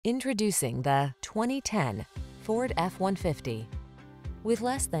Introducing the 2010 Ford F-150. With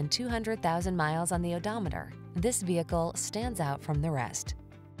less than 200,000 miles on the odometer, this vehicle stands out from the rest.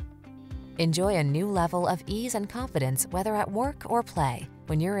 Enjoy a new level of ease and confidence whether at work or play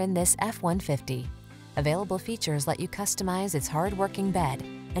when you're in this F-150. Available features let you customize its hard-working bed,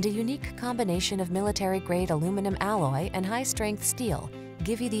 and a unique combination of military-grade aluminum alloy and high-strength steel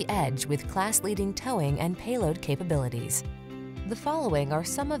give you the edge with class-leading towing and payload capabilities. The following are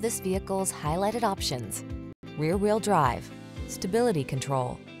some of this vehicle's highlighted options: rear-wheel drive, stability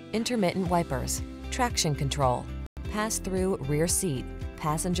control, intermittent wipers, traction control, pass-through rear seat,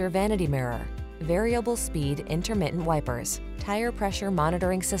 passenger vanity mirror, variable speed intermittent wipers, tire pressure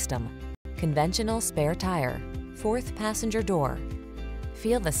monitoring system, conventional spare tire, fourth passenger door.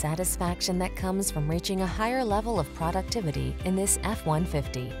 Feel the satisfaction that comes from reaching a higher level of productivity in this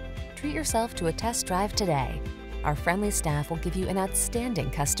F-150. Treat yourself to a test drive today. Our friendly staff will give you an outstanding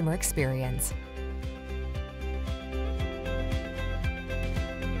customer experience.